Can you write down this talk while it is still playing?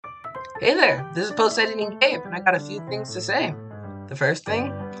Hey there, this is Post Editing Gabe, and I got a few things to say. The first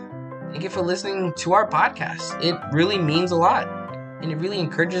thing, thank you for listening to our podcast. It really means a lot, and it really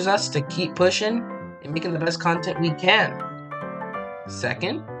encourages us to keep pushing and making the best content we can.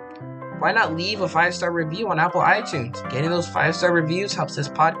 Second, why not leave a 5-star review on Apple iTunes? Getting those 5-star reviews helps this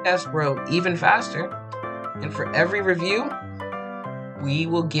podcast grow even faster, and for every review, we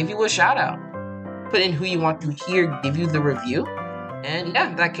will give you a shout out. Put in who you want to hear give you the review, and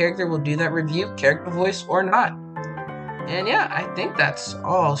yeah, that character will do that review, character voice or not. And yeah, I think that's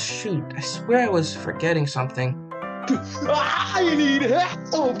all. Shoot, I swear I was forgetting something. I need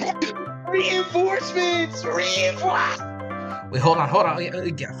help! Reinforcements! Wait, hold on.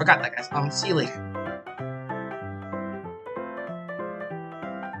 Yeah, I forgot that, guys. See you later.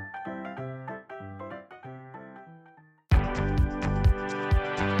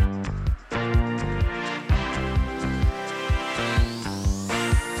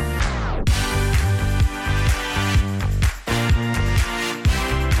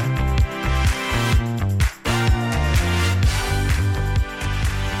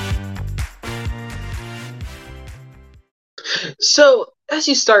 So, as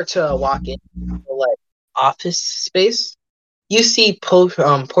you start to walk into the office space, you see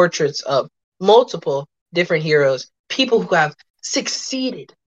portraits of multiple different heroes, people who have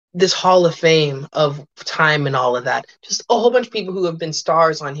succeeded this Hall of Fame of time and all of that. Just a whole bunch of people who have been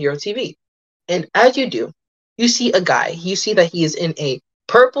stars on Hero TV. And as you do, you see a guy. You see that he is in a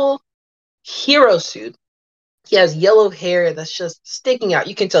purple hero suit. He has yellow hair that's just sticking out.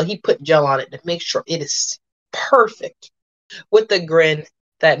 You can tell he put gel on it to make sure it is perfect, with a grin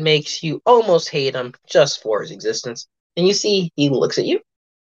that makes you almost hate him just for his existence. And you see, he looks at you,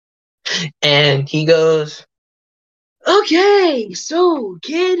 and he goes, "Okay, so,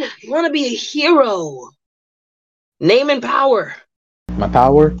 kid, you want to be a hero. Name and power." My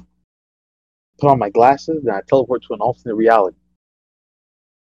power? Put on my glasses, and I teleport to an alternate reality.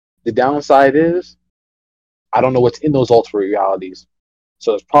 The downside is, I don't know what's in those alternate realities.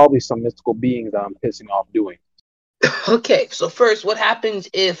 So there's probably some mystical beings that I'm pissing off doing. Okay, so first, what happens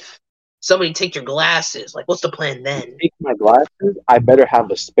if somebody takes your glasses? Like, what's the plan then? If they take my glasses, I better have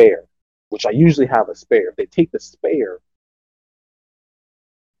a spare, which I usually have a spare. If they take the spare,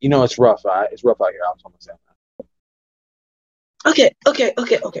 it's rough. It's rough out here. I'm talking about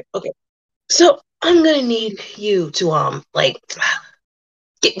that. Okay. So I'm gonna need you to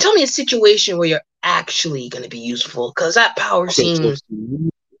tell me a situation where you're actually gonna be useful, because that power seems. So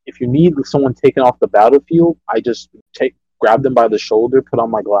if you need someone taken off the battlefield, I just grab them by the shoulder, put on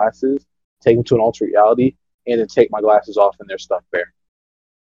my glasses, take them to an alternate reality, and then take my glasses off and their stuff bare.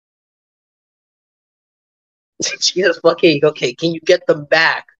 Jesus, okay. Can you get them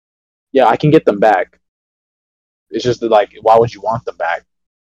back? Yeah, I can get them back. It's just that, why would you want them back?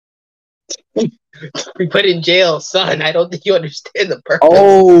 We put in jail, son. I don't think you understand the purpose. I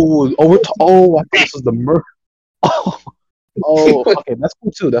thought this was the murder. Okay, that's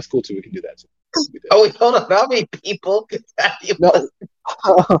cool too. We can do that too. Oh, wait, hold on. How many people? No,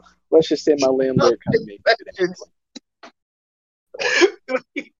 let's just say my landlord kind of made it.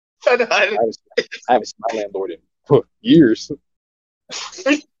 I haven't seen my landlord in years.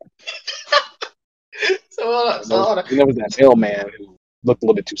 So hold on. There was that mailman who looked a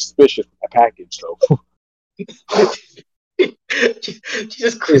little bit too suspicious with that package, so.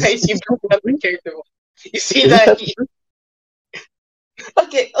 Jesus Christ, you broke up the character. You see that?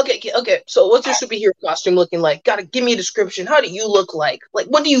 Okay. So what's your superhero costume looking like? Gotta give me a description. How do you look like? Like,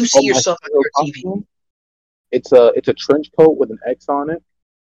 what do you see yourself on your TV? It's a trench coat with an X on it,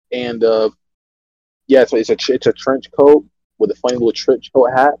 and it's a trench coat with a funny little trench coat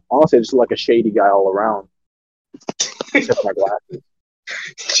hat. Honestly, I just look like a shady guy all around, except my glasses.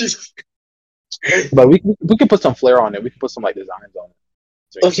 But we can put some flair on it. We can put some designs on it.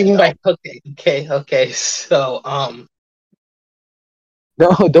 Okay. So No,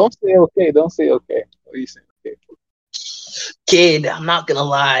 don't say okay. Don't say okay. What are you saying? Okay. Kid, I'm not gonna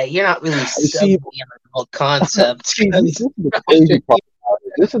lie. You're not really selling the whole concept. This is the crazy part.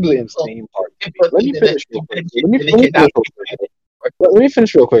 This is the insane part. Let me finish real quick. Let me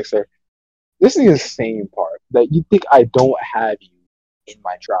finish real quick, sir. This is the insane part, that you think I don't have you in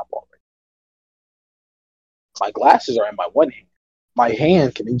my trap already. My glasses are in my one hand. My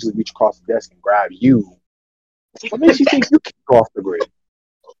hand can easily reach across the desk and grab you. What makes you think you can go off the grid?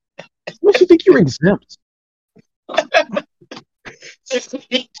 What makes you think you're exempt?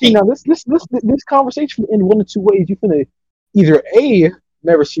 See, now this conversation can end one of two ways. You can either A,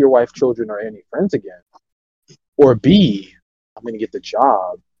 never see your wife, children, or any friends again, or B, I'm going to get the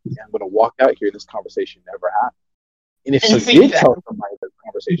job and I'm going to walk out here and this conversation never happened. And if you did tell somebody that the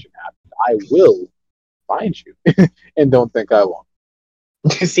conversation happened, I will find you, and don't think I won't.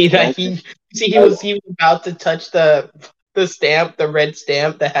 You see that Don't he think see he I was won't. he was about to touch the stamp, the red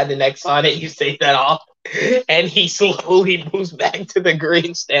stamp that had an X on it. You take that off, and he slowly moves back to the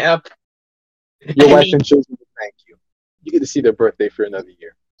green stamp. Your And wife he and children will thank you. You get to see their birthday for another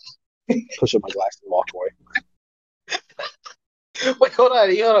year. Push up my glasses and walk away. wait, hold on.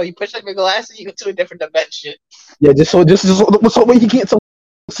 You push up your glasses, you go to a different dimension. Yeah, so wait, you can't tell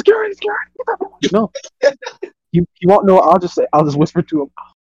security. No, he won't know. I'll just whisper to him.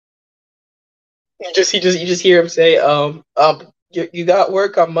 You just hear him say, you got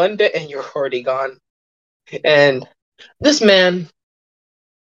work on Monday, and you're already gone. And this man,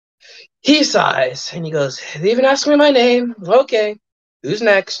 he sighs and he goes, they even asked me my name. Okay, who's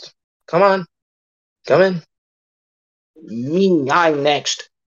next? Come on, come in. Me, I'm next.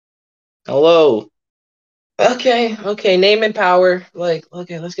 Hello. Okay, name and power. Like,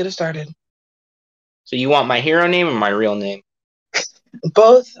 okay, let's get it started. So you want my hero name or my real name?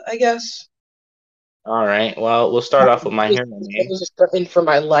 Both, I guess. All right. Well, we'll start off with my hero I name. was just starting for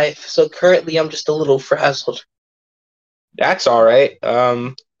my life, so currently I'm just a little frazzled. That's all right.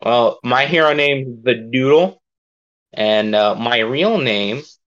 Well, my hero name is the Doodle, and my real name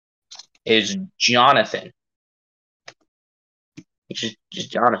is Jonathan. Just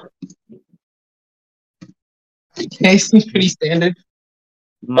Jonathan. Okay, seems pretty standard.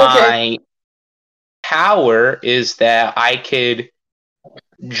 My power is that I could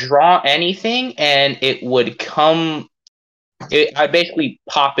draw anything, and it would come. I basically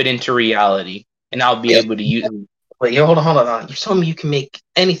pop it into reality, and I'll be able to use it. Wait, hold on. You're telling me you can make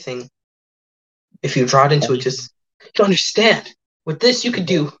anything if you draw it into it. Just to understand. With this, you could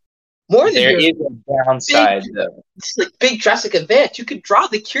do more than There your is a downside, though. It's like big drastic event. You could draw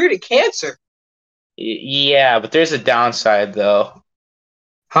the cure to cancer. Yeah, but there's a downside, though.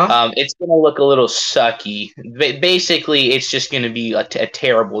 Huh? It's gonna look a little sucky. Basically, it's just gonna be a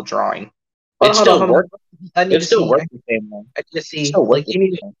terrible drawing. It still works. I need It to still see. works the same way. I need to see. Still Like works. you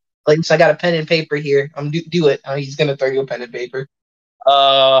need. Like so, I got a pen and paper here. Do it. He's gonna throw you a pen and paper.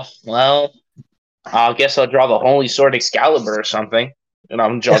 Well, I guess I'll draw the Holy Sword Excalibur or something, and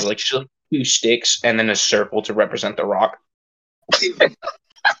I'll draw like two sticks and then a circle to represent the rock.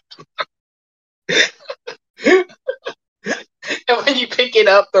 And when you pick it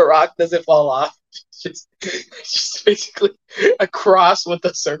up, the rock doesn't fall off. It's just basically a cross with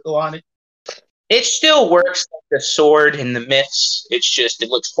a circle on it. It still works like the sword in the myths. It's just it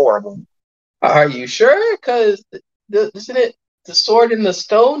looks horrible. Are you sure? Because isn't it the sword in the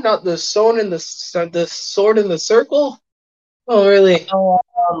stone, not the sword in the sword in the circle? Oh, really?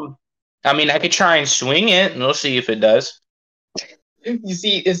 I mean, I could try and swing it, and we'll see if it does. You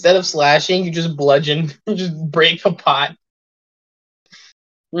see, instead of slashing, you just bludgeon. You just break a pot.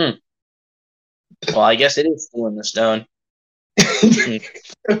 Well, I guess it is still in the stone.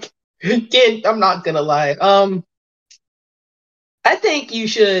 Kid, I'm not gonna lie. I think you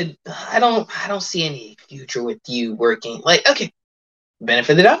should. I don't see any future with you working. Like, okay,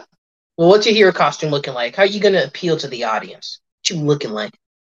 benefit of the doubt. Well, what's your hero costume looking like? How are you gonna appeal to the audience? What you looking like?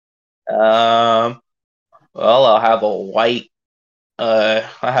 Well, I'll have a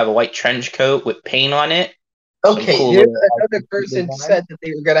white trench coat with paint on it. Okay, cool another person said that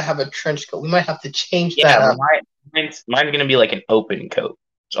they were gonna have a trench coat. We might have to change that up. Mine's gonna be like an open coat.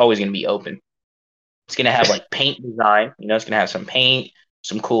 It's always gonna be open. It's gonna have like paint design. It's gonna have some paint,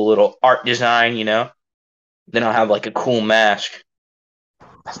 some cool little art design. Then I'll have like a cool mask.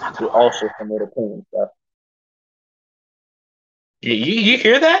 That's not with also some little paint and stuff. You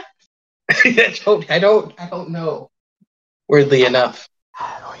hear that? I don't know. Weirdly enough.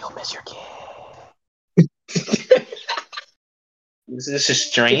 Or you'll miss your kid. This is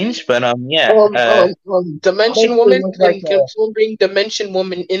strange, but yeah. Dimension Woman, can someone bring Dimension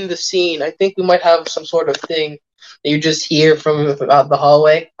Woman in the scene? I think we might have some sort of thing that you just hear from out the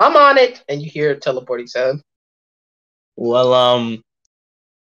hallway. I'm on it, and you hear a teleporting sound. Well,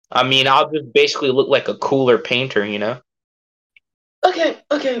 I mean, I'll just basically look like a cooler painter, Okay.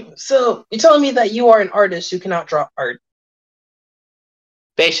 So you're telling me that you are an artist who cannot draw art?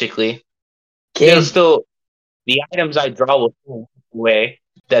 Basically, Kid, the items I draw will still way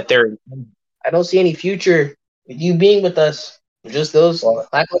that they're. I don't see any future with you being with us. Just those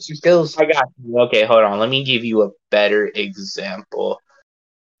lackluster skills. I got you. Okay, hold on. Let me give you a better example.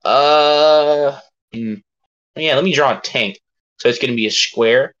 Yeah, let me draw a tank. So it's going to be a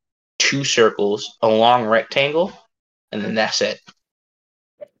square, 2 circles, a long rectangle, and then that's it.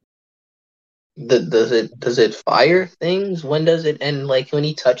 Does it fire things? When does it end? Like when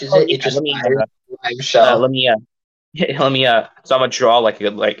he touches it, it just fires live shell. Yeah, let me. So I'm gonna draw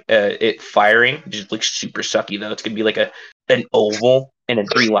it firing. It just looks super sucky though. It's gonna be like an oval and then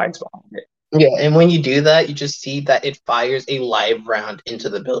 3 lines behind it. Yeah, and when you do that, you just see that it fires a live round into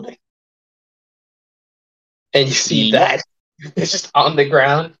the building. And you see Yep. that it's just on the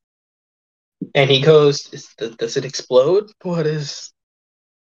ground. And he goes, does it explode? What is...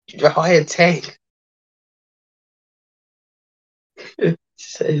 Why a tank?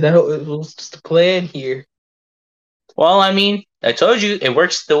 That was just a plan here. Well, I mean, I told you it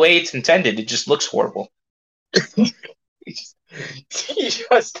works the way it's intended. It just looks horrible. He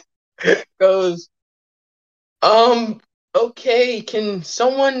just goes, okay, can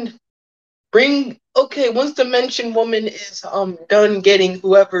someone bring... Okay, once Dimension Woman is done getting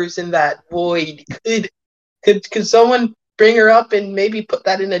whoever's in that void, could someone bring her up and maybe put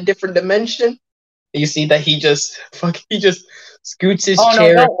that in a different dimension? You see that he just scoots his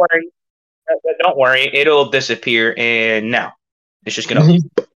chair. No, don't worry. Don't worry. It'll disappear, and now it's just gonna.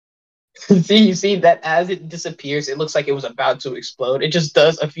 You see that as it disappears, it looks like it was about to explode. It just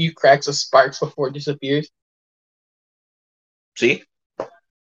does a few cracks of sparks before it disappears. See,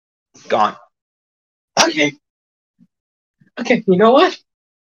 gone. Okay. Okay, you know what?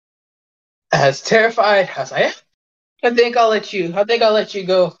 As terrified as I am, I think I'll let you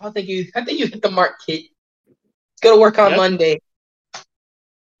go. I think you hit the mark, kid. Let's go to work on Monday.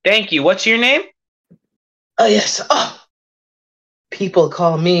 Thank you. What's your name? Oh yes. Oh. People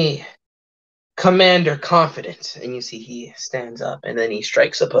call me Commander Confidence. And you see he stands up and then he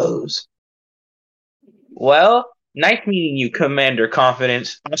strikes a pose. Well, nice meeting you, Commander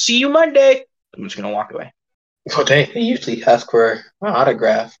Confidence. I'll see you Monday. I'm just gonna walk away. Oh, they usually ask for my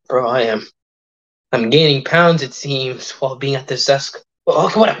autograph, bro. I'm gaining pounds, it seems, while being at this desk. Oh,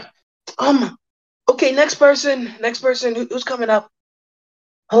 whatever. Okay, next person. Who's coming up?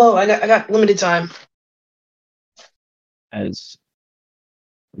 Hello, I got limited time. As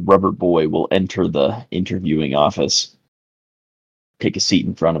Rubber Boy will enter the interviewing office, take a seat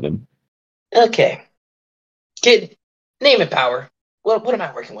in front of him. Okay. Kid, name and power. What am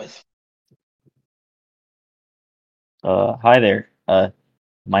I working with? Hi there.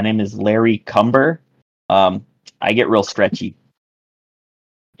 My name is Larry Cumber. I get real stretchy.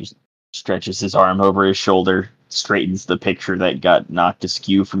 Just stretches his arm over his shoulder, straightens the picture that got knocked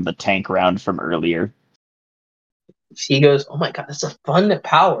askew from the tank round from earlier. He goes, "Oh my god, that's a fun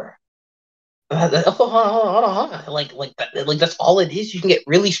power." Hold on. Like that's all it is. You can get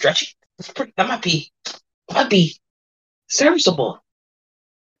really stretchy. That might be serviceable.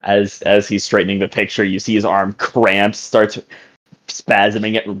 As he's straightening the picture, you see his arm cramps, starts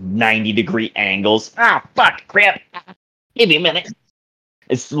spasming at 90-degree angles. Ah, fuck, cramp. Give me a minute.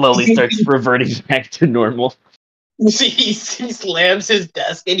 It slowly starts reverting back to normal. He slams his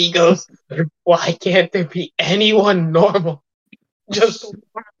desk and he goes, "Why can't there be anyone normal? Just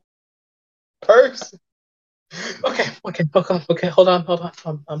one person." Okay, hold on.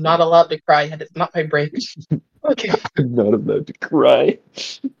 I'm not allowed to cry yet. It's not my break. Okay. I'm not allowed to cry.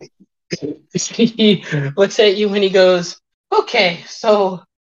 He looks at you and he goes, "Okay, so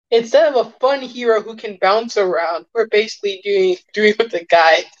instead of a fun hero who can bounce around, we're basically doing with a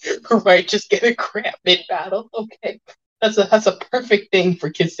guy who might just get a cramp mid battle." Okay. That's a perfect thing for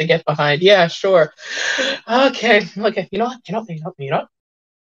kids to get behind. Yeah, sure. Okay. You know what?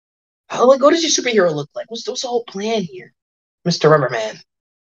 What does your superhero look like? What's the whole plan here, Mr. Rubberman?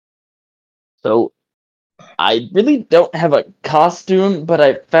 So, I really don't have a costume, but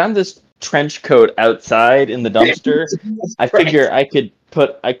I found this trench coat outside in the dumpster. I figure I could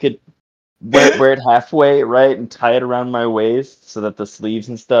wear it halfway, right, and tie it around my waist so that the sleeves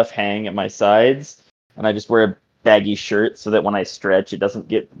and stuff hang at my sides, and I just wear a baggy shirt so that when I stretch, it doesn't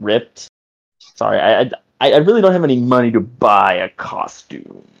get ripped. Sorry, I really don't have any money to buy a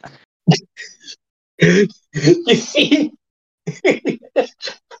costume. You see,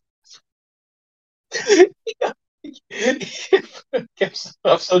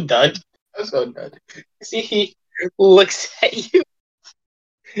 I'm so done. See, he looks at you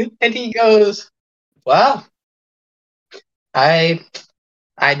and he goes, "Wow, I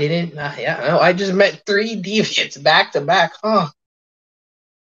didn't. No, I just met 3 deviants back to back, huh?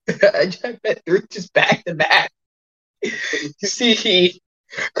 I just met 3 just back to back." You see, he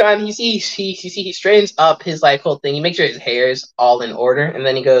straightens up his whole thing. He makes sure his hair is all in order, and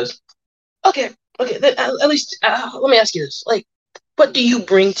then he goes, "Okay. Then at least let me ask you this: what do you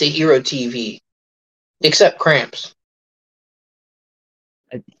bring to Hero TV except cramps?"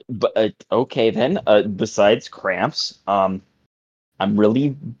 But okay then. Besides cramps, I'm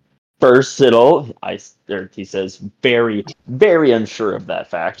really versatile. He says, very, very unsure of that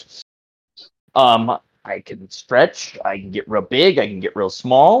fact. I can stretch. I can get real big. I can get real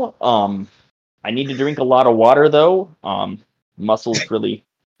small. I need to drink a lot of water though. Muscles really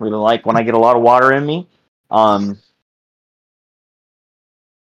like when I get a lot of water in me. I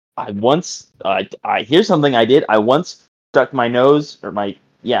once here's something I did. I once stuck my nose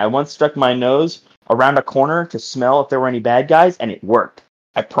around a corner to smell if there were any bad guys, and it worked.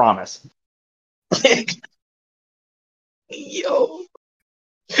 I promise. Yo,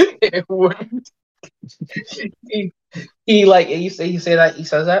 it worked. he like he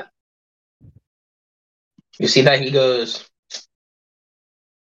says that. You see that he goes,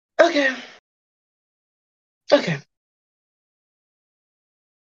 okay.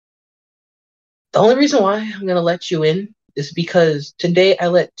 The only reason why I'm gonna let you in is because today I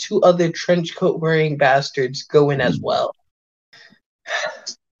let 2 other trench coat wearing bastards go in as well.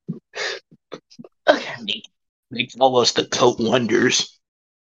 Okay. They call us the Coat Wonders.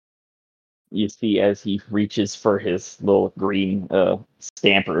 You see as he reaches for his little green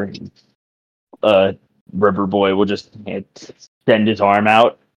stamper, River Boy will just extend his arm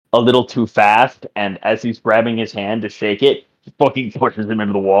out a little too fast, and as he's grabbing his hand to shake it, he fucking pushes him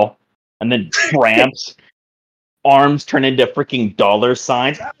into the wall, and then cramps. Arms turn into freaking dollar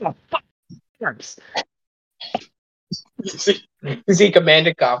signs. Oh, fuck. Arms. You see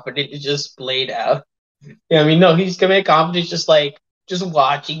Commander Confident is just splayed out. Yeah, I mean, no, he's Commander Confident just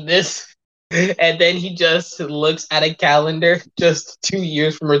watching this. And then he just looks at a calendar just 2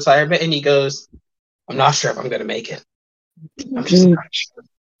 years from retirement and he goes, I'm not sure if I'm going to make it. I'm just not sure.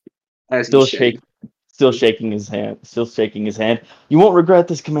 Still shaking his hand. You won't regret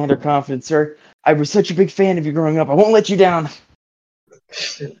this, Commander Confident, sir. I was such a big fan of you growing up. I won't let you down.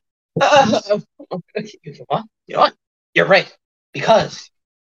 You know what? You're right. Because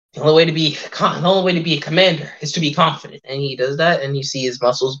the only way to be a commander is to be confident. And he does that, and you see his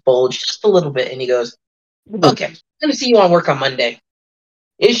muscles bulge just a little bit, and he goes, okay, I'm going to see you on work on Monday.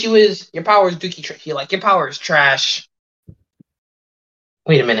 Issue is, your power is dookie trick. You're like, your power is trash.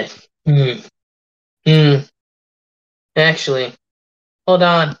 Wait a minute. Actually, hold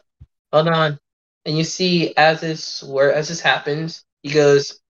on. And you see, as this happens, he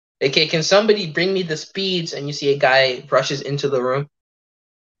goes, okay, can somebody bring me the speeds? And you see a guy rushes into the room.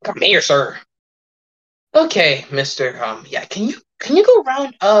 Come here, sir. Okay, Mr. Yeah, can you go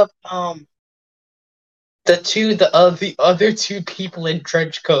round up the other 2 people in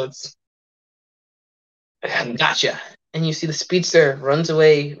trench coats? Gotcha. And you see the speedster runs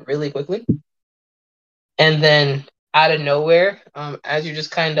away really quickly. And then out of nowhere, as you're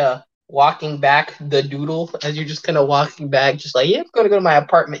just kind of walking back just like, yeah, I'm gonna go to my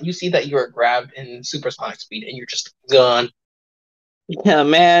apartment, you see that you are grabbed in supersonic speed and you're just gone. Yeah,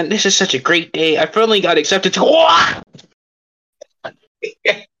 man, this is such a great day. I finally got accepted to.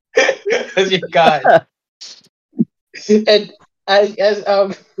 As you got. And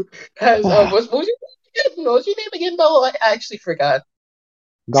what's your name again, though? I actually forgot.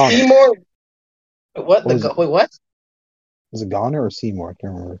 Goner. Seymour. What? Wait, what? Was it Goner or Seymour? I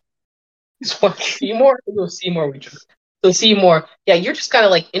can't remember. Seymour? It was Seymour. So Seymour, yeah, you're just kind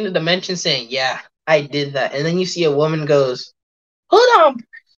of like in the dimension saying, yeah, I did that. And then you see a woman goes, hold on.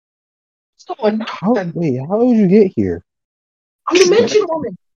 What's going on? How did you get here? I'm a dimension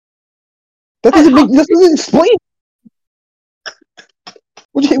woman. That doesn't explain.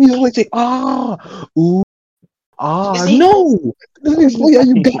 What do you mean? Like say, no. That doesn't explain how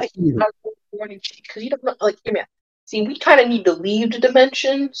you got here. Because you don't know, like, see, we kind of need to leave the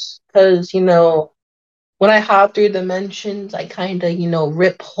dimensions because, when I hop through dimensions, I kind of,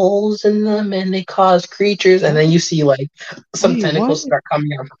 rip holes in them and they cause creatures. And then you see, like, some tentacles start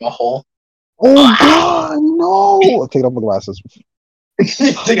coming out from a hole. Oh, God, no! Take off my glasses.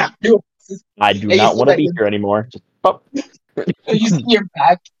 I do not want to be here anymore. Just pop.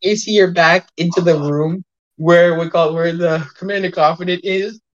 You see your back into the room where the Commander Confident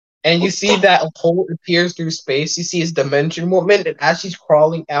is. And you see that hole appears through space. You see his dimension woman, and as she's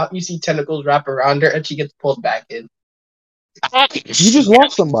crawling out, you see tentacles wrap around her, and she gets pulled back in. You just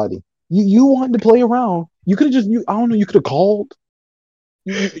lost somebody. You wanted to play around. You could have you could have called.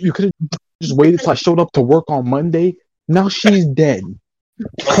 You could have just waited till I showed up to work on Monday. Now she's dead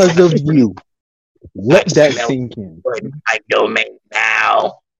because of you. Let that sink in. My domain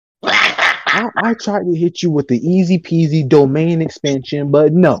now. I tried to hit you with the easy peasy domain expansion,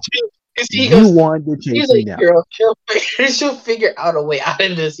 but no. You wanted to chase me down. She'll figure out a way out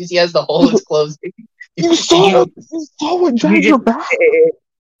of this. You see, as the hole is closing. You saw what dragged her back.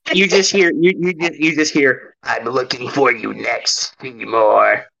 You just hear. I'm looking for you next,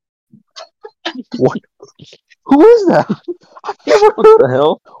 Seymour. What? Who is that? I've never heard the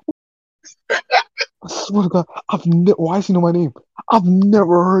hell. I swear to God, why does he know my name? I've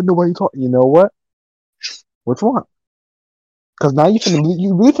never heard nobody talk. You know what? Which one? Because now you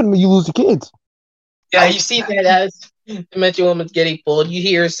really finna you lose the kids. Yeah, you see that as Dimension Woman's getting pulled, you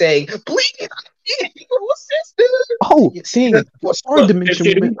hear her saying, "Please, sister." Oh, You see dang! that- Sorry, Dimension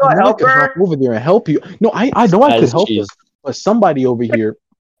Dude, we Woman. I gotta know I help could hop her. over there and help you. No, I know I could As help her, she's but somebody over here,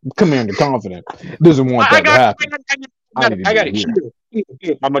 Commander Confident, doesn't want I that to got it. happen. I need to I do got it it. here.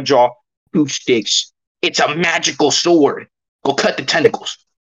 Here, I'm gonna draw 2 sticks. It's a magical sword. Go cut the tentacles.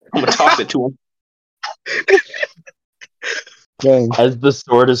 I'm gonna toss it to him. Dang, as the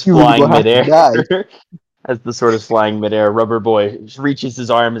sword is you really flying gonna have to midair. die. As the sword is flying midair, Rubber Boy reaches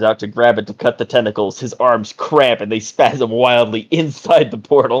his arms out to grab it to cut the tentacles. His arms cramp and they spasm wildly inside the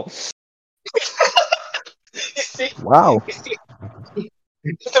portal. You see, Wow, you see,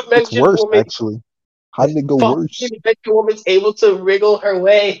 it's Dimension worse Woman, actually. How did it go worse? Dimension Woman's able to wriggle her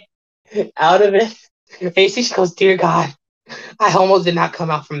way out of it. And she goes, "Dear God, I almost did not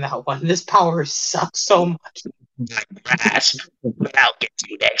come out from that one. This power sucks so much." Grasp. I'll get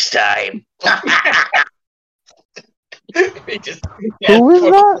you next time. It just, Who is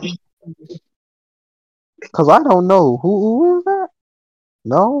that? Because I don't know. Who is that?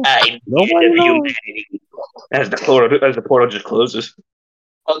 No, I nobody of knows. humanity. As the portal just closes.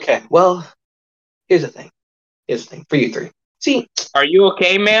 Okay, well, here's the thing. Here's the thing for you three. See, Are you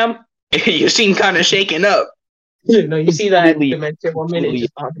okay, ma'am? You seem kind of shaken up. you see that Completely- Dimension Woman is completely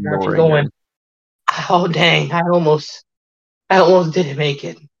just on the ground. She's ignoring going, him. "Oh dang, I almost didn't make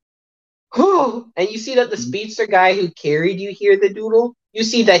it." Whew. And you see that the speedster guy who carried you here, the doodle, you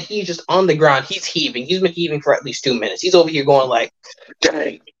see that he's just on the ground. He's heaving. He's been heaving for at least 2 minutes. He's over here going like,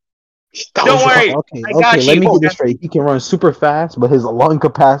 "Dang." Don't worry. Okay, I got let me you. get this straight. He can run super fast, but his lung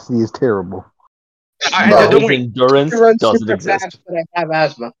capacity is terrible. Don't His worry. endurance I run doesn't super exist. fast, but I have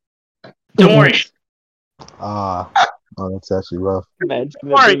asthma. Don't worry. Oh, that's actually rough. Imagine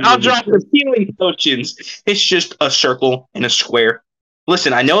Don't worry. that I'll being drop the healing potions. It's just a circle and a square.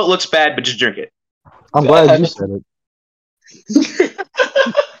 Listen, I know it looks bad, but just drink it. I'm glad you said it.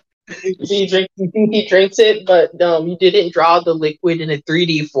 He drinks it, but you didn't draw the liquid in a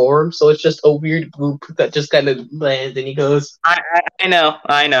 3D form, so it's just a weird goop that just kind of lands, and he goes, I know.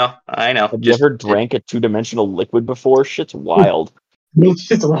 Have you ever drank a 2-dimensional liquid before? Shit's wild. "It's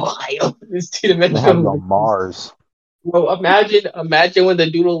just wild." It's They have it two-dimensional. on Mars. Well, imagine when the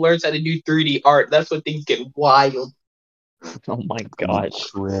doodle learns how to do 3D art. That's when things get wild. Oh my god.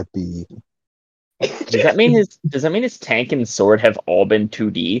 Trippy. Does that mean his tank and sword have all been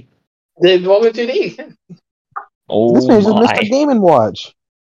 2D? They've all been 2D. Oh This man's just my. Mr. Game and Watch.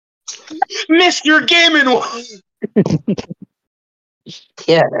 Mr. Game & Watch.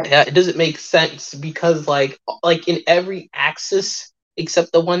 Yeah, it doesn't make sense because like in every axis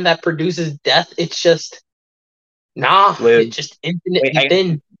except the one that produces death, it's just it's just infinitely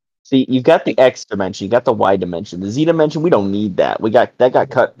thin. See, you've got the X dimension, you got the Y dimension. The Z dimension, we don't need that. That got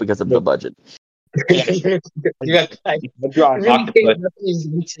cut because of the budget. You got like,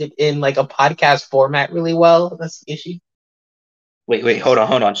 really in like a podcast format really well. That's the issue. Wait, hold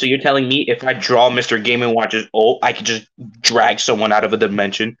on. So you're telling me if I draw Mr. Game & Watch's ult, I could just drag someone out of a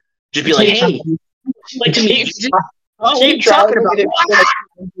dimension? Just be like, hey, like to me. Keep talking about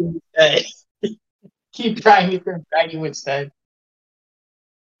it. Keep trying to drag you instead.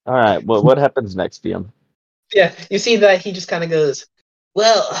 All right, well, what happens next, DM? Yeah, you see that he just kind of goes,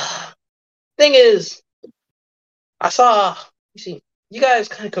 "Well, thing is, you guys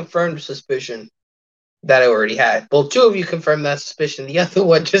kind of confirmed the suspicion that I already had. Well, 2 of you confirmed that suspicion. The other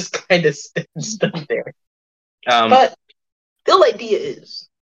one just kind of stood there. But the whole idea is,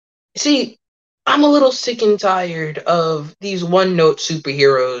 see, I'm a little sick and tired of these one-note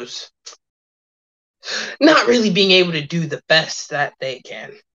superheroes not really being able to do the best that they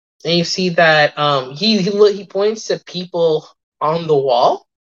can." And you see that he points to people on the wall,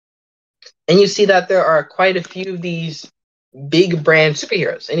 and you see that there are quite a few of these big brand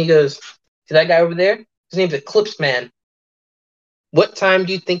superheroes. And he goes, "See that guy over there? His name's Eclipse Man. What time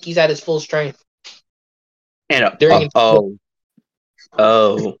do you think he's at his full strength?" And Oh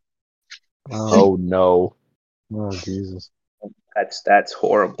no. Oh, Jesus. That's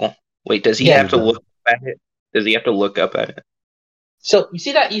horrible. Wait, does he have to look up at it? Does he have to look up at it? So you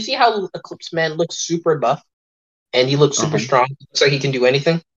see how Eclipse Man looks super buff, and he looks super strong, so he can do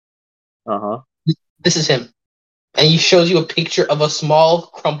anything. This is him, and he shows you a picture of a small,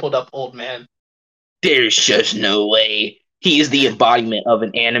 crumpled up old man. There's just no way. He is the embodiment of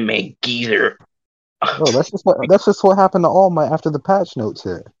an anime geezer. Oh, that's just what happened to All Might after the patch notes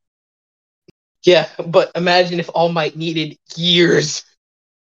hit. Yeah, but imagine if All Might needed years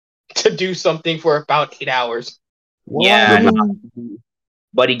to do something for about 8 hours. Yeah,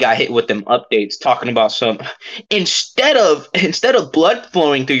 Buddy got hit with them updates talking about some instead of blood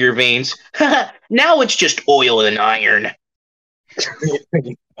flowing through your veins, now it's just oil and iron.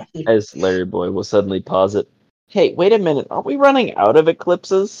 As Larry Boy will suddenly pause it. Hey, wait a minute. Are we running out of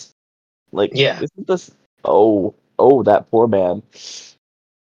eclipses? Like, Yeah. isn't this? Oh, that poor man.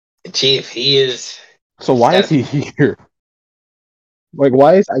 Chief, he is. So why is he here? Like,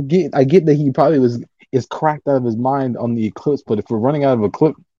 why is I get that he probably is cracked out of his mind on the eclipse, but if we're running out of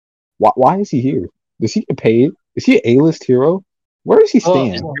eclipse, why is he here? Does he get paid? Is he an A-list hero? Where does he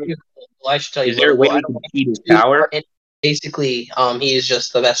stand? Well, I should tell you. Is there a way we can cheat his power? Basically, he is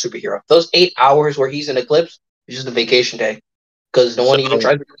just the best superhero. Those 8 hours where he's in Eclipse is just a vacation day because no one even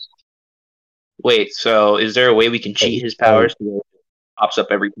tries to. Wait, so is there a way we can cheat his powers so it pops up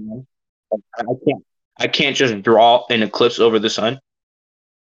every time? I can't just draw an eclipse over the sun.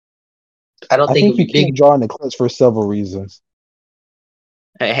 I don't I think you can't draw an eclipse for several reasons.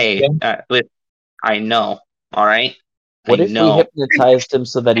 Hey, I know. All right. What if we hypnotized him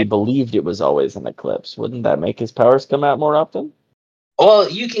so that he believed it was always an eclipse? Wouldn't that make his powers come out more often? Well,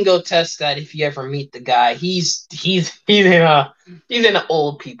 you can go test that if you ever meet the guy. He's in an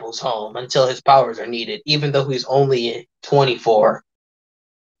old people's home until his powers are needed, even though he's only 24.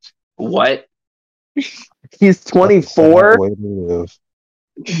 What? He's 24?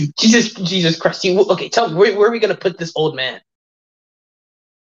 Jesus Christ! Okay, tell me where are we gonna put this old man?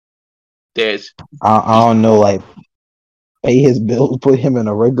 I don't know, like pay his bills, put him in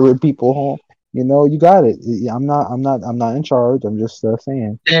a regular people home. You know, you got it. I'm not in charge. I'm just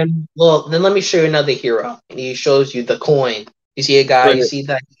saying. Then let me show you another hero, and he shows you the coin. You see a guy. You see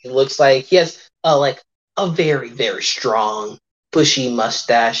that he looks like he has like a very very strong bushy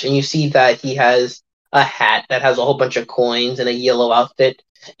mustache, and you see that he has a hat that has a whole bunch of coins and a yellow outfit,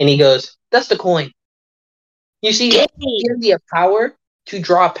 and he goes, "That's the coin." You see, he has the power to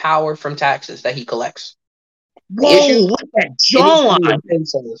draw power from taxes that he collects. Whoa! What's that jawline?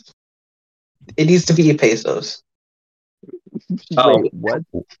 It needs to be in pesos. Oh, wait, what?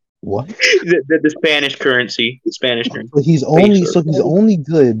 What? The Spanish currency. The Spanish currency. So he's only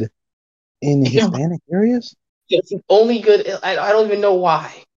good in Hispanic areas. Yes, he's only good. I don't even know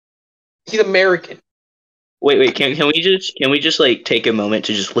why. He's American. Wait. Can we just like take a moment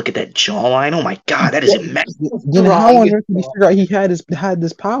to just look at that jawline? Oh my god, that is immense. Then how on earth did he figure out he had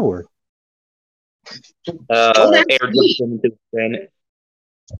this power?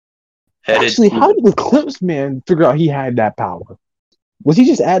 Actually, how did the Eclipse Man figure out he had that power? Was he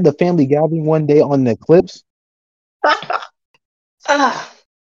just at the family gathering one day on the Eclipse? But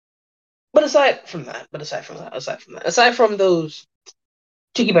aside from those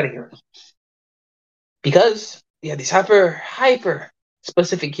cheeky better heroes, because these hyper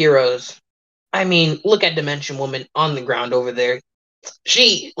specific heroes. I mean, look at Dimension Woman on the ground over there.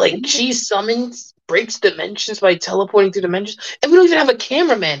 She summons, breaks dimensions by teleporting through dimensions, and we don't even have a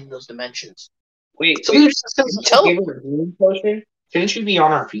cameraman in those dimensions. We just teleport. Shouldn't she be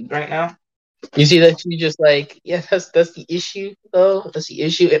on our feet right now? You see that she just that's the issue though. That's the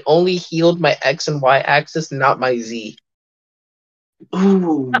issue. It only healed my X and Y axis, not my Z.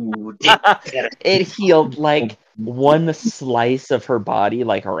 Ooh, it healed like one slice of her body,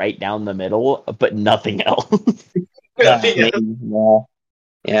 like right down the middle, but nothing else.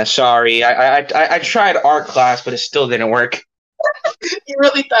 Yeah, sorry. I tried art class, but it still didn't work. You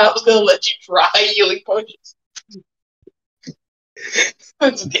really thought I was gonna let you try healing potions?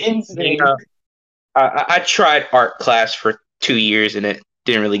 That's insane. I tried art class for 2 years and it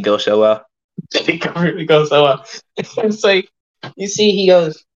didn't really go so well. It didn't really go so well. It's like, you see, he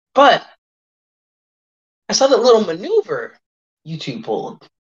goes, but I saw the little maneuver you two pulled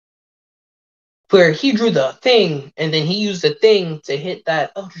where he drew the thing and then he used the thing to hit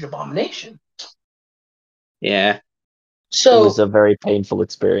that Eldritch Abomination. Yeah. So it was a very painful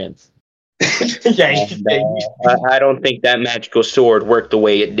experience. I don't think that magical sword worked the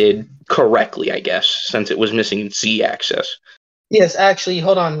way it did correctly, I guess, since it was missing Z access. Yes, actually,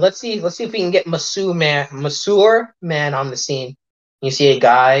 hold on. Let's see if we can get Masseur Man on the scene. You see a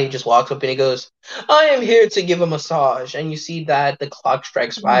guy just walks up and he goes, "I am here to give a massage." And you see that the clock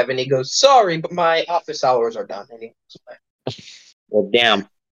strikes 5 and he goes, "Sorry, but my office hours are done." And he goes away. Well, damn.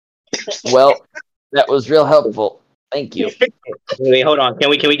 Well, that was real helpful. Thank you. Wait, hold on. Can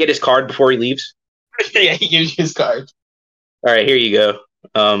we get his card before he leaves? Yeah, he gives you his card. All right, here you go.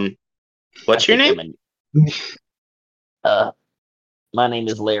 What's your name? My name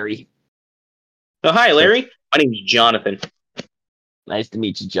is Larry. Oh, hi, Larry. My name is Jonathan. Nice to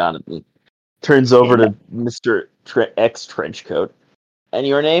meet you, Jonathan. Turns over to Mr. X Trenchcoat. And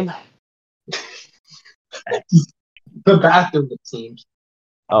your name? The bathroom, it seems.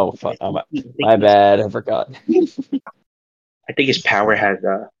 Oh, fuck. My bad. I forgot. I think his power has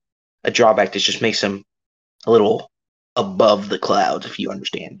a drawback that just makes him a little above the clouds, if you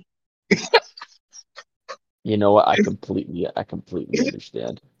understand. You know what? I completely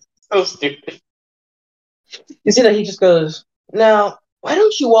understand. So stupid. You see that he just goes, now, why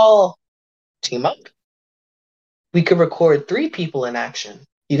don't you all team up? We could record 3 people in action.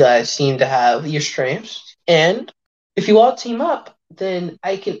 You guys seem to have your strengths. And if you all team up, then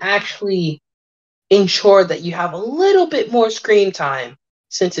I can actually ensure that you have a little bit more screen time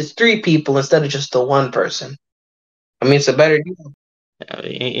since it's 3 people instead of just the 1 person. I mean, it's a better deal.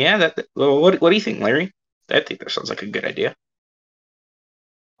 Yeah. What do you think, Larry? I think that sounds like a good idea.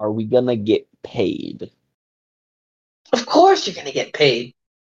 Are we gonna get paid? Of course you're going to get paid.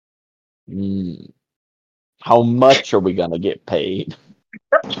 How much are we gonna get paid?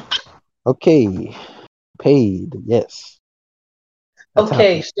 Okay, paid. Yes. That's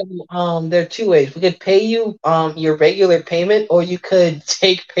Okay, happening. so there are 2 ways. We could pay you your regular payment, or you could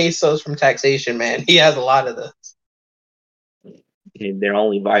take pesos from taxation, man. He has a lot of those. They're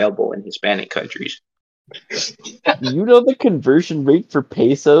only viable in Hispanic countries. You know the conversion rate for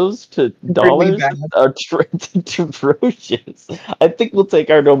pesos to Really dollars bad. are atrocious. I think we'll take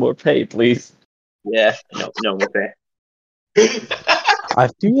our no more pay, please. Yeah, no more pay. I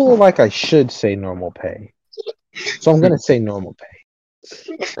feel like I should say normal pay, so I'm gonna say normal pay.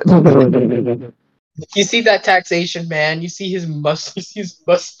 You see that taxation, man? You see his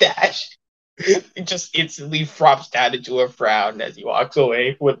mustache? It just instantly drops down into a frown as he walks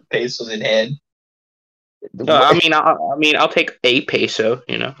away with pesos in hand. I'll take a peso.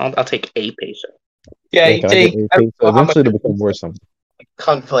 I'll take a peso. Yeah, Yeah, you can I get take. a pay? So eventually, it'll become worth something.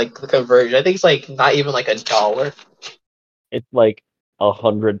 Like the conversion. I think it's like not even like $1. It's like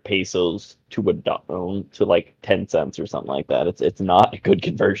 100 pesos to to like 10 cents or something like that. It's not a good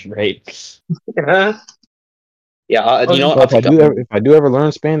conversion rate. Yeah, you know what? But if I do ever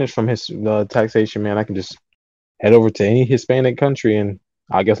learn Spanish from his taxation, man, I can just head over to any Hispanic country and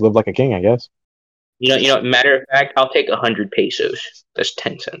I guess live like a king. I guess. Matter of fact, I'll take 100 pesos. That's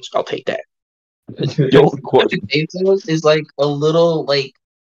 10 cents. I'll take that. Don't quote. Pesos is like a little like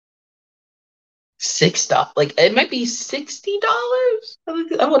 $6. Like it might be $60.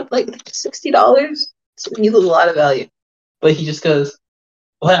 I would like $60. You lose a lot of value. But he just goes,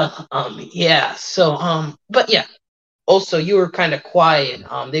 well, yeah. So, but yeah. Also, you were kind of quiet.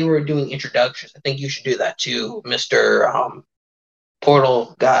 They were doing introductions. I think you should do that too, Mr.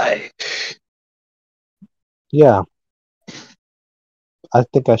 Portal guy. Yeah, I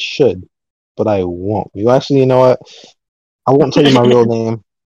think I should, but I won't. You know what? I won't tell you my real name.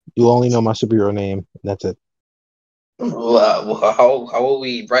 You'll only know my superhero name. And that's it. How will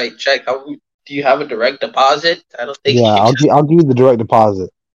we write check? Do you have a direct deposit? I don't think. Yeah, I'll give you the direct deposit,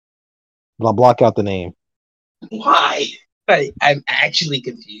 but I'll block out the name. Why? I'm actually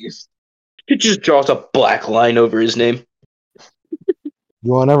confused. He just draws a black line over his name.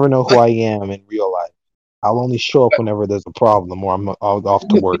 You will never know who I am in real life. I'll only show up whenever there's a problem or I'm off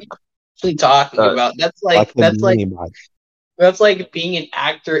to work. What are you talking about? That's like anybody. That's like being an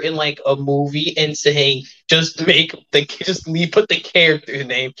actor in like a movie and saying put the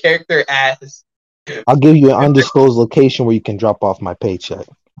character as. I'll give you an undisclosed location where you can drop off my paycheck.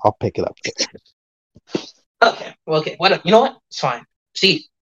 I'll pick it up there. Okay. Well, okay. What? You know what? It's fine. See,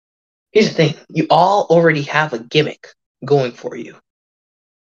 here's the thing. You all already have a gimmick going for you.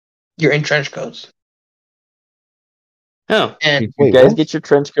 You're in trench coats. Oh. And you guys get your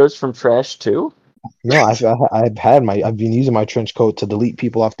trench coats from trash too? No, I've been using my trench coat to delete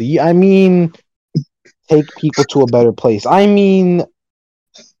people off take people to a better place. No,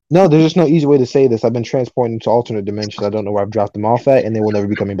 there's just no easy way to say this. I've been transported into alternate dimensions. I don't know where I've dropped them off at, and they will never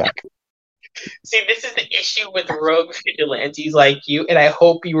be coming back. See, this is the issue with rogue vigilantes like you, and I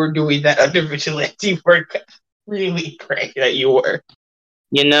hope you were doing that under vigilante work. Really pray that you were.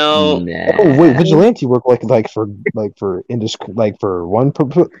 Nah. Oh wait, vigilante work like for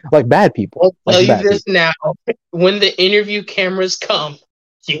bad people. I'll tell you this now: when the interview cameras come,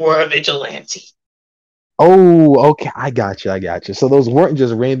 you were a vigilante. Oh, okay, I got you. So those weren't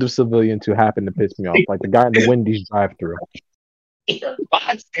just random civilians who happened to piss me off, like the guy in the Wendy's drive-thru.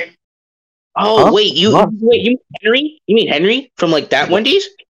 Oh, huh? Wait, you mean Henry? You mean Henry from like that Wendy's?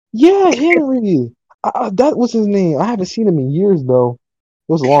 Yeah, Henry. That was his name. I haven't seen him in years though.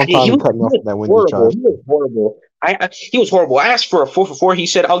 It was a long time cutting off that Wendy's drive. He was horrible. He was horrible. I asked for a 4 for $4. He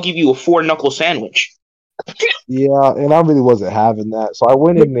said, "I'll give you a 4-knuckle sandwich." Yeah, and I really wasn't having that, so I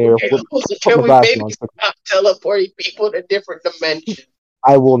went in there. Can we maybe stop teleporting people to different dimensions?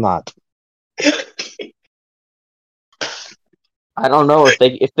 I will not. I don't know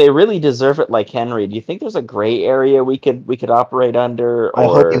if they really deserve it like Henry. Do you think there's a gray area we could operate under, I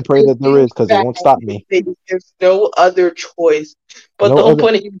hope or and pray that there is, because it won't stop me. There's no other choice. But No the whole other-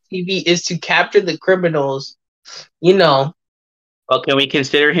 point of TV is to capture the criminals. You know. Well, can we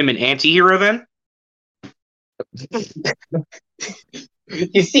consider him an anti-hero then?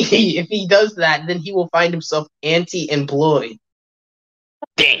 You see, if he does that, then he will find himself anti-employed.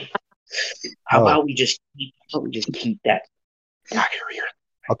 Dang. How Oh. about we just keep that guy here?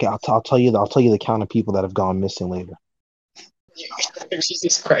 Okay, I'll tell you the count of people that have gone missing later.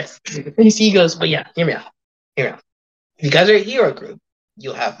 Jesus Christ. He goes, but yeah, hear me out. If you guys are a hero group,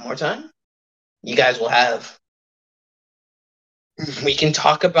 you'll have more time. You guys will have. We can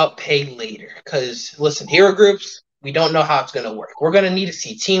talk about pay later. Because, listen, hero groups, we don't know how it's going to work. We're going to need to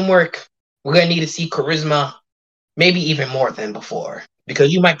see teamwork. We're going to need to see charisma. Maybe even more than before.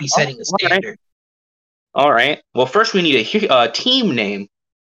 Because you might be setting a standard. All right. Well, first we need a team name.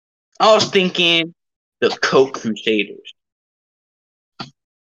 I was thinking the Coke Crusaders.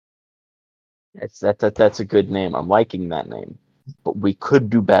 that's a good name. I'm liking that name, but we could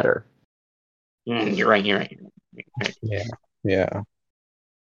do better. You're right. Yeah.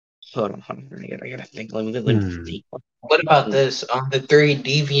 Hold on. I gotta think. Let me think. What about this? The 3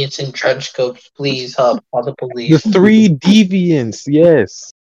 deviants in trench coats, please help all the The police. 3 deviants,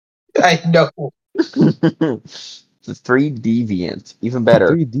 yes. I know. The 3 deviants, even better.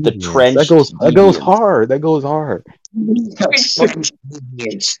 3 The deviants. trench. That goes deviants. hard. That goes hard.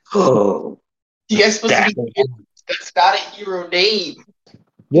 Oh, You guys supposed to be. That's not a hero name.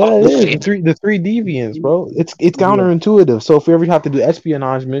 Yeah, it is. The three deviants, bro. It's counterintuitive. So if we ever have to do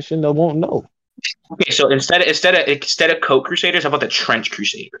espionage mission, they won't know. Okay, so instead of Coke Crusaders, how about the Trench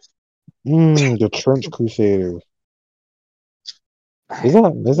Crusaders? The Trench Crusaders. Is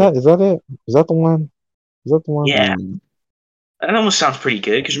that it? Is that the one? Is that the one? Yeah, that almost sounds pretty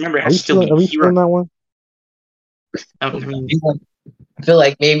good. Because remember, it Are has we to still still be feeling that one? I mean, I feel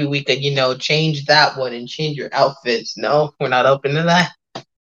like maybe we could, change that one and change your outfits. No, we're not open to that.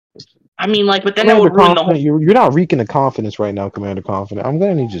 but then that would ruin the whole. You're not reeking of confidence right now, Commander Confident. I'm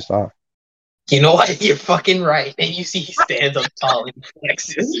gonna need you to stop. You know what? You're fucking right. And you see he stands up tall and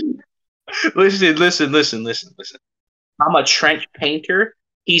flexes. Listen. I'm a trench painter.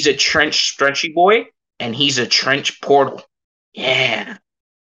 He's a trench stretchy boy, and he's a trench portal. Yeah.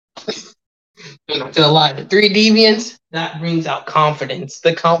 I'm not gonna lie. The 3 deviants, that brings out confidence.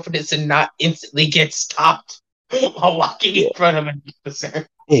 The confidence to not instantly get stopped while walking in front of an officer.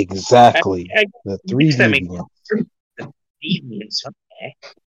 Exactly. The 3 that makes deviants. Deviants.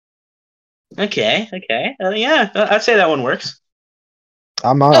 Okay. Yeah, I'd say that one works.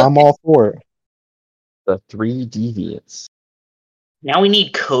 I'm all for it. The 3 deviants. Now we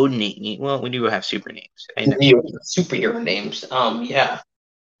need code name. Well, we do have super names. I know. Superhero names. Yeah.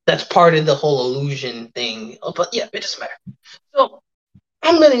 That's part of the whole illusion thing. But yeah, it doesn't matter. So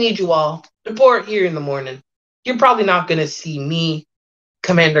I'm gonna need you all to report here in the morning. You're probably not gonna see me,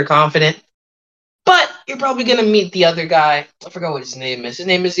 Commander Confident, but you're probably gonna meet the other guy. I forgot what his name is. His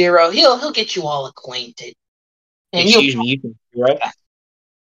name is Zero. He'll get you all acquainted. And Excuse me, you can right?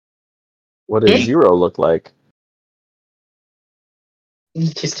 What does Zero look like? He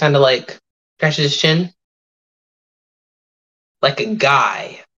just kind of like scratches his chin, like a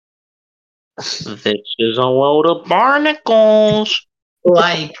guy. This is a load of barnacles.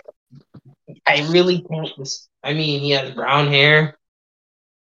 Like, I really can't. He has brown hair.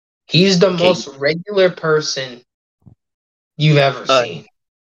 He's the most regular person you've ever seen.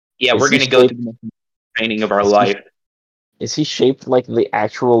 Yeah, we're going to go through the training of our life. Is he shaped like the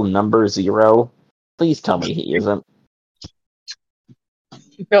actual number 0? Please tell me he isn't.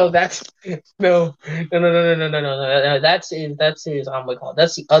 No, that's no. That's his. That's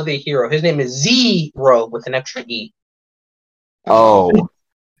the other hero. His name is Zero with an extra E. Oh.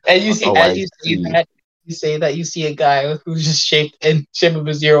 And you say that you see a guy who's just shaped in shape of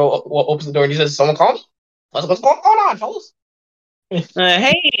a 0 opens the door and he says, "Someone call me. What's going on, fellas?"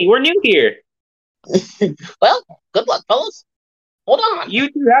 Hey, we're new here. Well, good luck, fellas. Hold on. You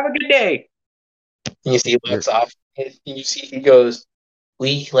two have a good day. And you see he walks off. And you see he goes,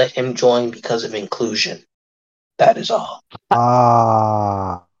 "We let him join because of inclusion. That is all."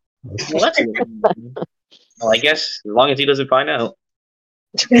 Ah. Well, I guess as long as he doesn't find out.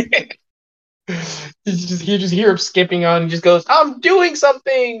 You just hear him skipping on. He just goes, "I'm doing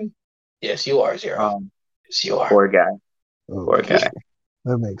something." Yes, you are, Zero. Yes, you are. Poor guy. Okay.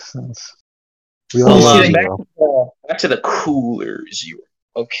 That makes sense. Back to the cooler Zero.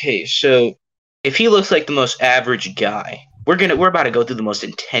 Okay, so if he looks like the most average guy, We're about to go through the most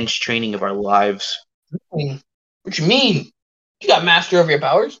intense training of our lives. What you mean? You got mastery over your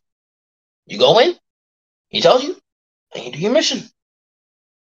powers? You go in, he tells you, and you do your mission.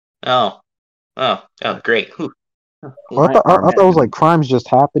 Oh, great. I thought it was like crimes just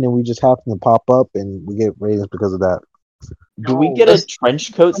happen and we just happen to pop up and we get ratings because of that. Do we get a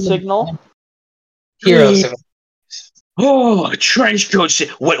trench coat signal? Heroes. Oh, a trench coat.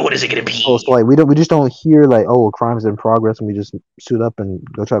 What is it gonna be? Oh, so like we just don't hear like, oh, a crime's in progress and we just suit up and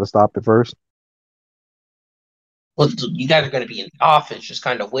go try to stop it first. Well, you guys are going to be in the office, just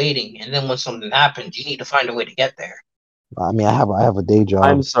kind of waiting, and then when something happens, you need to find a way to get there. I mean, I have a day job.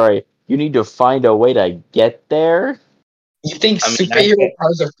 I'm sorry. You need to find a way to get there. You think superhero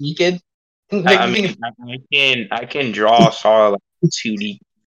powers are weakened? I can draw solid 2D.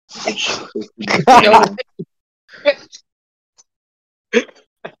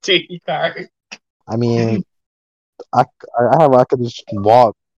 I mean, I could just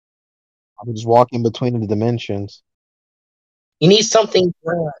walk. I could just walk in between the dimensions. You need something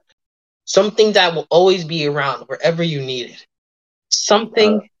that will always be around wherever you need it.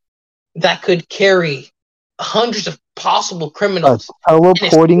 Something that could carry hundreds of possible criminals. A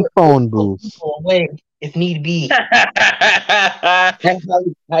teleporting phone booth. Away if need be.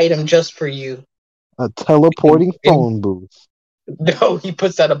 Item just for you. A teleporting phone booth. No, he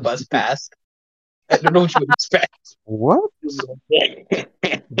puts out a bus pass. I don't know what you would expect. What?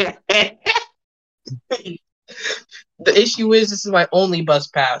 The issue is this is my only bus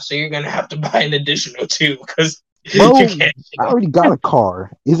pass, so you're gonna have to buy an additional 2 because Bro, I already got a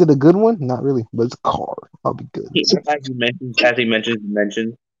car. Is it a good one? Not really, but it's a car. I'll be good. As he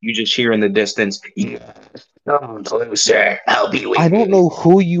mentions, you just hear in the distance, come closer, I'll be waiting. I don't know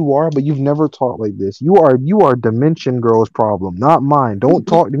who you are, but you've never talked like this. You are Dimension Girl's problem, not mine. Don't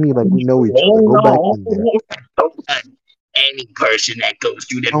talk to me like we know each other. Go back in there. Any person that goes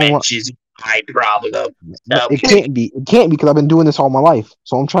through dimensions is my problem. It can't be. It can't be because I've been doing this all my life.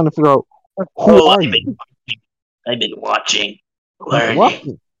 So I'm trying to figure out who are you? I've been watching, learning. What?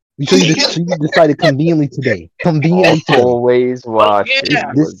 So you decided conveniently today. Always watching.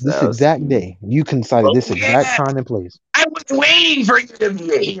 This exact day. You decided this exact time and place. I was waiting for you to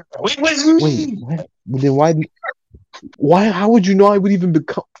be a hero. It was me. Wait, what? Then why? How would you know I would even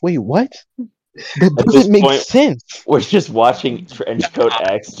become? Wait, what? That doesn't make sense. We're just watching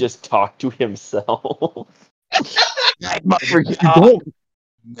Trenchcoat X just talk to himself. You're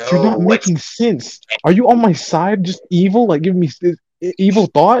not making sense. Are you on my side? Just evil? Like giving me evil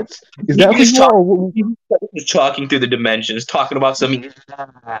thoughts? Is that what you are? He's talking through the dimensions, talking about some.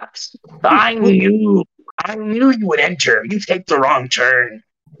 I knew you would enter. You take the wrong turn.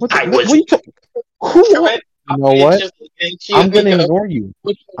 You know what? I'm gonna ignore you.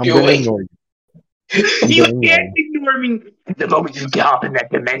 You can't ignore me. The moment you get up in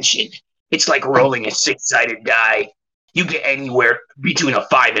that dimension, it's like rolling a 6-sided die. You get anywhere between a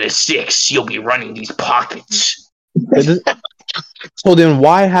 5 and a 6, you'll be running these pockets. So then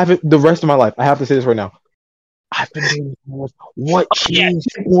why have it the rest of my life? I have to say this right now. I've been doing this. What changed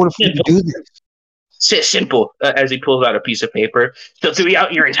in order for you to do this? Simple, as he pulls out a piece of paper. So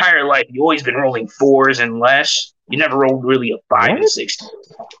throughout your entire life, you've always been rolling 4s and less. You never rolled really a 5 and 6.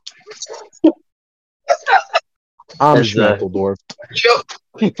 I'm Schmeckledorf.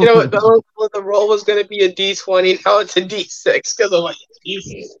 You know what? The roll was going to be a D20. Now it's a D6 because I'm like,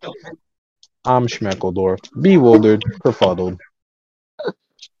 I'm Schmeckledorf. Bewildered, befuddled.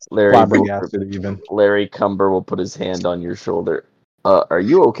 Flabbergasted, even. Larry Cumber will put his hand on your shoulder. Are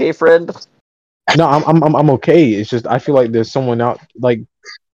you okay, friend? No, I'm okay. It's just I feel like there's someone out. Like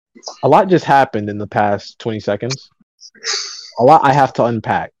a lot just happened in the past 20 seconds. A lot I have to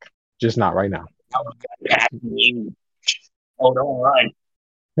unpack. Just not right now. Oh, don't run.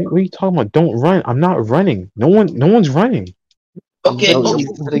 Wait, what are you talking about? Don't run. I'm not running. No one's running. Okay, No,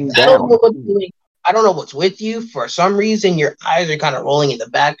 I don't know what's with you. For some reason, your eyes are kind of rolling in the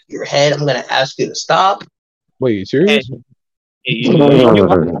back of your head. I'm going to ask you to stop. Wait, you serious? Talking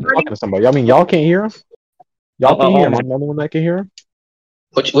to somebody. I mean, y'all can't hear him? Y'all can hear him. I'm the only one that can hear him?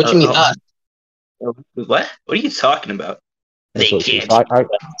 What you mean, us? What? What are you talking about? They can't.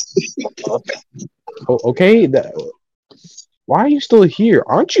 Okay. Why are you still here?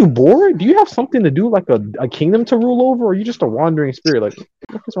 Aren't you bored? Do you have something to do, like a kingdom to rule over, or are you just a wandering spirit? Like,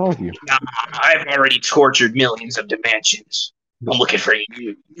 what's wrong with you? I've already tortured millions of dimensions. I'm looking for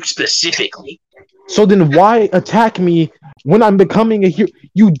you specifically. So then why attack me when I'm becoming a hero?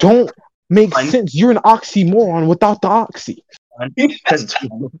 You don't make sense. You're an oxymoron without the oxy. Because it's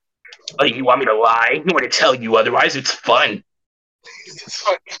fun. Oh, you want me to lie? You want me to tell you otherwise? It's fun.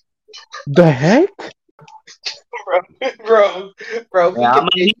 The heck? bro. Yeah, I'm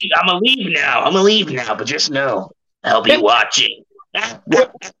gonna leave now. I'm gonna leave now, but just know I'll be watching. Hello.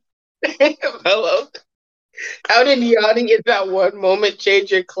 How did yawning in that one moment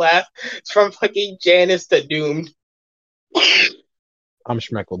change your class from fucking Janice to Doomed? I'm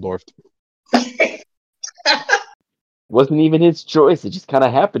Schmeckledorf. Wasn't even his choice. It just kind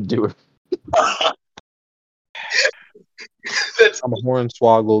of happened to him. I'm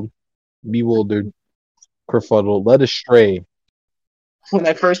hornswoggled, bewildered, kerfuddled, led astray. When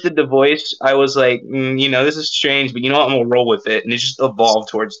I first did the voice, I was like, this is strange, but you know what? I'm gonna roll with it, and it just evolved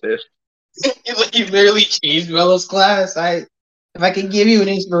towards this. You literally changed Melo's class. If I could give you an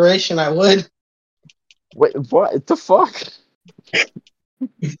inspiration, I would. Wait, what the fuck?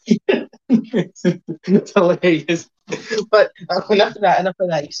 It's hilarious. But enough of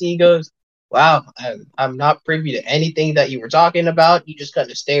that. You see, he goes, "Wow, I'm not privy to anything that you were talking about. You just kind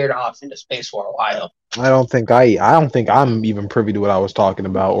of stared off into space for a while." I don't think I'm even privy to what I was talking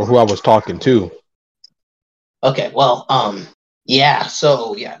about or who I was talking to. Okay, well, yeah.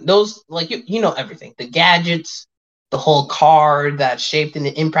 So yeah, those like you know everything. The gadgets, the whole card that's shaped in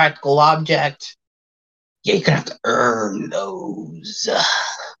an impractical object. Yeah, you're gonna have to earn those.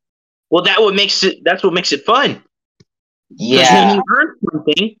 Well, that's what makes it fun. Yeah. When you earn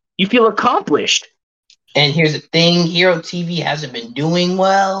something, you feel accomplished. And here's the thing: Hero TV hasn't been doing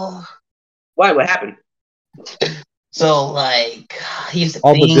well. Why? What happened? So, like, here's the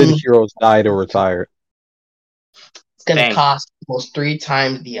All thing: the good heroes died or retired. it's gonna cost almost 3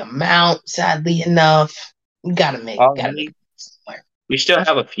 times the amount. Sadly enough, we gotta make. We still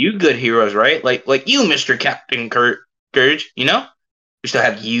have a few good heroes, right? Like you, Mr. Captain Courage. You know, we still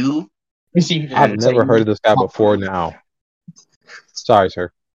have you. I've never heard of this guy before now. Sorry,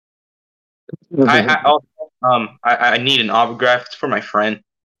 sir. I need an autograph. It's for my friend.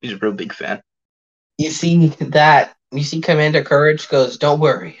 He's a real big fan. You see Commander Courage goes, "Don't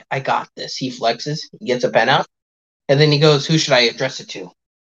worry, I got this." He flexes, he gets a pen out, and then he goes, "Who should I address it to?"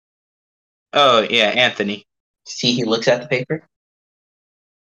 Oh yeah, Anthony. See, he looks at the paper.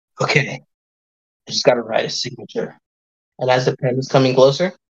 Okay, I just gotta write a signature. And as the pen is coming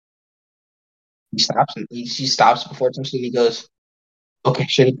closer, he stops and he stops before it comes to him. He goes, "Okay,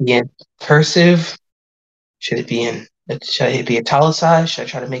 should it be in cursive? Should it be italicized? Should I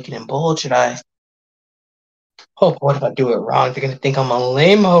try to make it in bold? Should I? Oh, what if I do it wrong? They're gonna think I'm a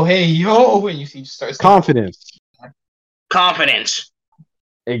lame-o. Hey, yo!" And you see, starts confidence.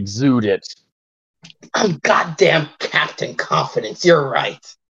 Exude it. I'm goddamn Captain Confidence. You're right.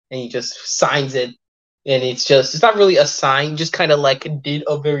 And he just signs it, and it's not really a sign. Just kind of like did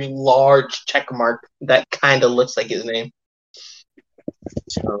a very large check mark that kind of looks like his name.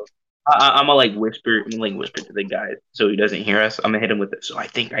 So I'm gonna whisper to the guy so he doesn't hear us. I'm gonna hit him with it. So I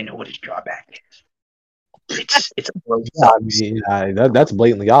think I know what his drawback is. It's a that's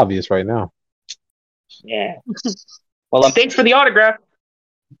blatantly obvious right now. Yeah. Well, thanks for the autograph.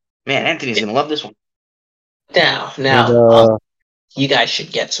 Man, Anthony's gonna love this one. Now, you guys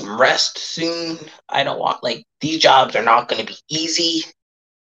should get some rest soon. I don't want these jobs are not going to be easy.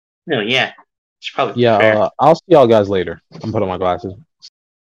 No, yeah, it's probably I'll see y'all guys later. I'm putting on my glasses.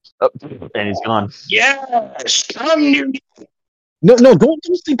 Oh, and he's gone. Yes, come near me. No, don't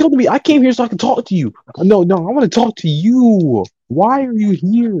come to me. I came here so I can talk to you. No, I want to talk to you. Why are you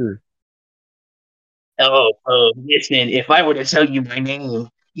here? Oh, listen. If I were to tell you my name,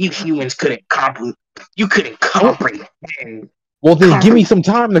 you humans couldn't comprehend. You couldn't comprehend. Well, then give me some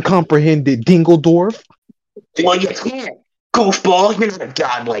time to comprehend it, Dingledorf. Well, you can't. Goofball, you're not a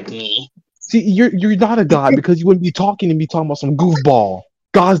god like me. See, you're not a god because you wouldn't be talking about some goofball.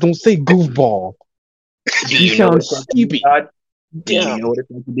 Gods don't say goofball. You sound stupid. Do you know what it's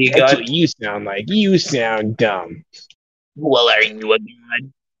like to be a god? That's what you sound like. You sound dumb. Well, are you a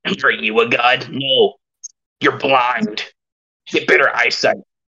god? Are you a god? No. You're blind. Get better eyesight.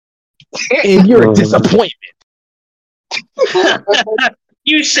 And you're a disappointment.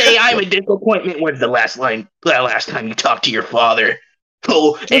 You say I'm a disappointment. When's the last time you talked to your father?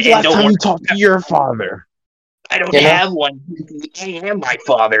 Oh, when's the last time you talked to your father? I don't have one. I am my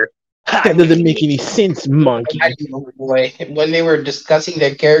father. That doesn't make any sense, monkey. When they were discussing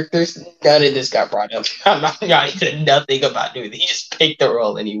their characters, none of this got brought up. He said nothing about doing it. He just picked the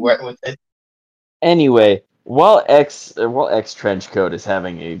role and he went with it. Anyway, while X Trenchcoat is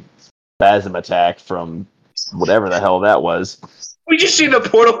having a spasm attack from whatever the hell that was, we just see the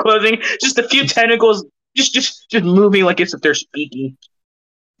portal closing. Just a few tentacles, just moving like as if they're speaking.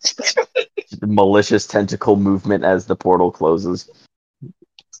 Malicious tentacle movement as the portal closes.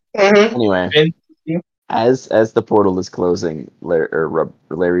 Mm-hmm. Anyway, As the portal is closing,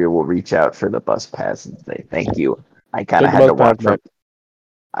 Laria will reach out for the bus pass and say, "Thank you. I kind of Take the had to bus pass walk from.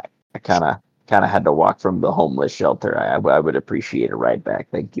 back. I kind of had to walk from the homeless shelter. I would appreciate a ride back.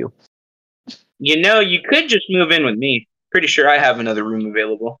 Thank you." You could just move in with me. Pretty sure I have another room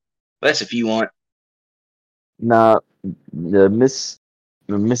available. That's if you want. Nah, the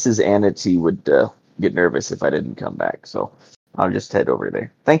Mrs. Anity would get nervous if I didn't come back, so I'll just head over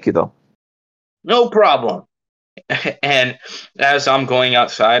there. Thank you, though. No problem. And as I'm going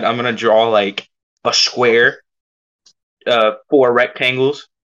outside, I'm gonna draw like a square, 4 rectangles,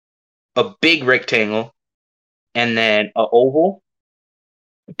 a big rectangle, and then an oval,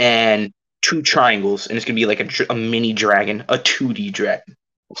 and 2 triangles, and it's gonna be like a mini dragon, a 2D dragon.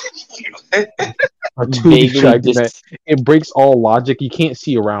 A 2D dragon, man. It breaks all logic. You can't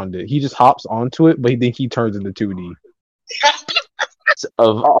see around it. He just hops onto it, but then he turns into 2D.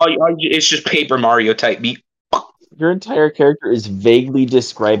 It's just Paper Mario type beat. Your entire character is vaguely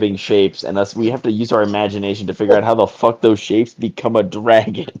describing shapes, and thus we have to use our imagination to figure out how the fuck those shapes become a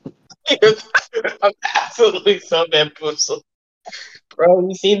dragon. I'm absolutely so bamboozled. Bro,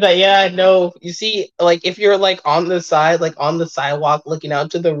 you see that? Yeah, I know. You see, like, if you're, like, on the side, like, on the sidewalk looking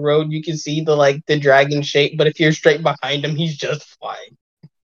out to the road, you can see the dragon shape, but if you're straight behind him, he's just flying.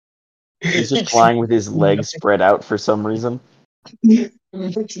 He's just flying with his legs spread out for some reason.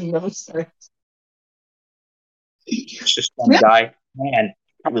 Makes no sense. It's just one guy. Man,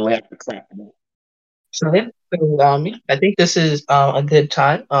 probably laugh the crap. So yeah, I think this is a good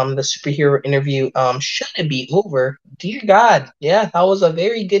time. The superhero interview shouldn't be over. Dear God, yeah, that was a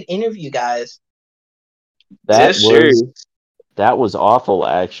very good interview, guys. That was awful,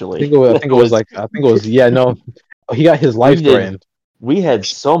 actually. I think it was yeah, no, he got his life threatened. We had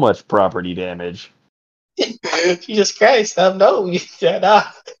so much property damage. Jesus Christ, no,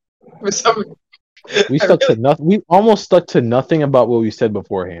 for some we stuck to nothing. We almost stuck to nothing about what we said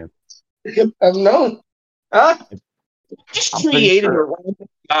beforehand. I've known. Just creating a random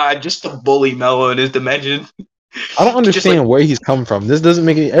god just to bully Mello in his dimension. I don't understand where he's come from. This doesn't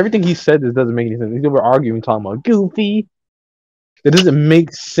make any. Everything he said, this doesn't make any sense. He's over arguing, talking about Goofy. It doesn't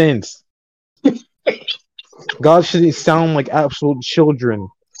make sense. God shouldn't sound like absolute children.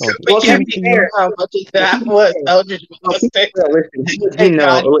 Well, to be fair, how much of that was Eldritch Monster? Listen.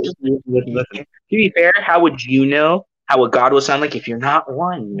 To be fair, how would you know how a god would sound like if you're not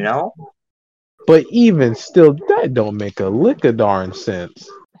one, you know? But even still, that don't make a lick of darn sense.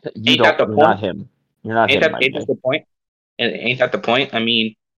 You're not him. You're not him. Ain't that the point? Ain't that the point? I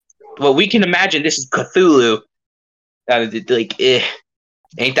mean, well, we can imagine this is Cthulhu.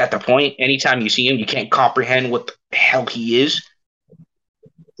 Ain't that the point? Anytime you see him, you can't comprehend what the hell he is.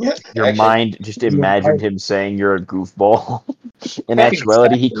 Your mind just imagined him saying you're a goofball. In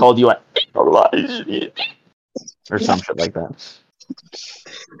actuality, he called you or some shit like that.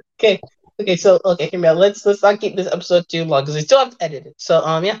 Okay, so let's not keep this episode too long because we still have to edit it. So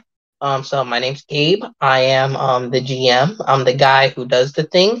so my name's Gabe. I am the GM. I'm the guy who does the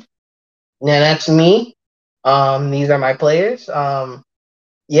thing. Now that's me. These are my players.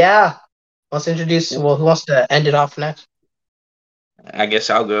 Yeah. Let's introduce. Well, who wants to end it off next? I guess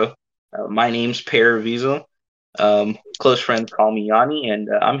I'll go. My name's Paravizel. Close friends call me Yanni, and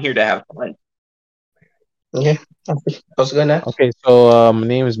I'm here to have fun. Okay. What's good next? Okay, so my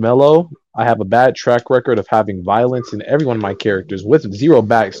name is Mello. I have a bad track record of having violence in every one of my characters with zero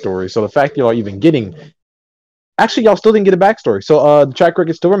backstory. So the fact y'all even getting... Actually, y'all still didn't get a backstory. So the track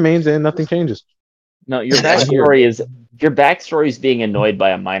record still remains and nothing changes. No, your backstory is being annoyed by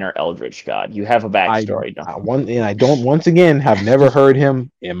a minor eldritch god. You have a backstory. I don't once again have never heard him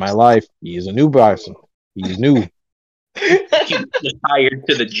in my life. He is a new person. He's new. He was hired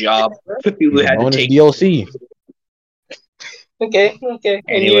to the job. Cthulhu had to take DLC. Okay.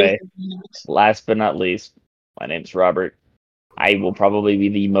 Anyway, last but not least, my name's Robert. I will probably be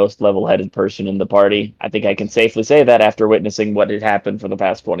the most level-headed person in the party. I think I can safely say that after witnessing what had happened for the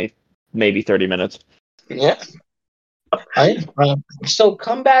past 20, maybe 30 minutes. Yeah. So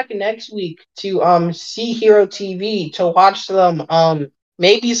come back next week to see Hero TV to watch them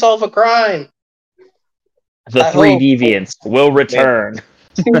maybe solve a crime. The three deviants will return.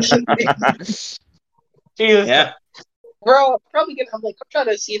 Yeah. Bro, I'm trying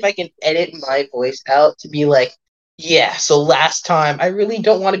to see if I can edit my voice out to be like, yeah, so last time. I really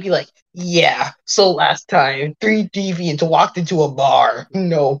don't want to be like, yeah, so last time 3 deviants walked into a bar.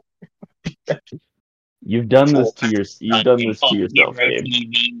 No. You've done this to yourself, Gabe.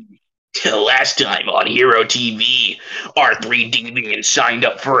 Last time on Hero TV, our 3 deviants signed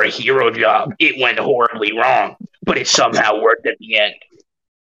up for a hero job. It went horribly wrong, but it somehow worked at the end.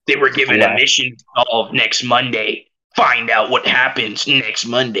 They were given Wow. a mission to solve next Monday. Find out what happens next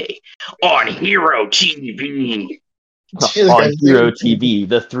Monday on Hero TV. On Hero TV,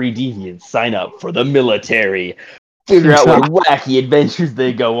 the three deviants sign up for the military. Figure out what wacky adventures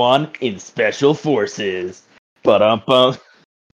they go on in Special Forces. But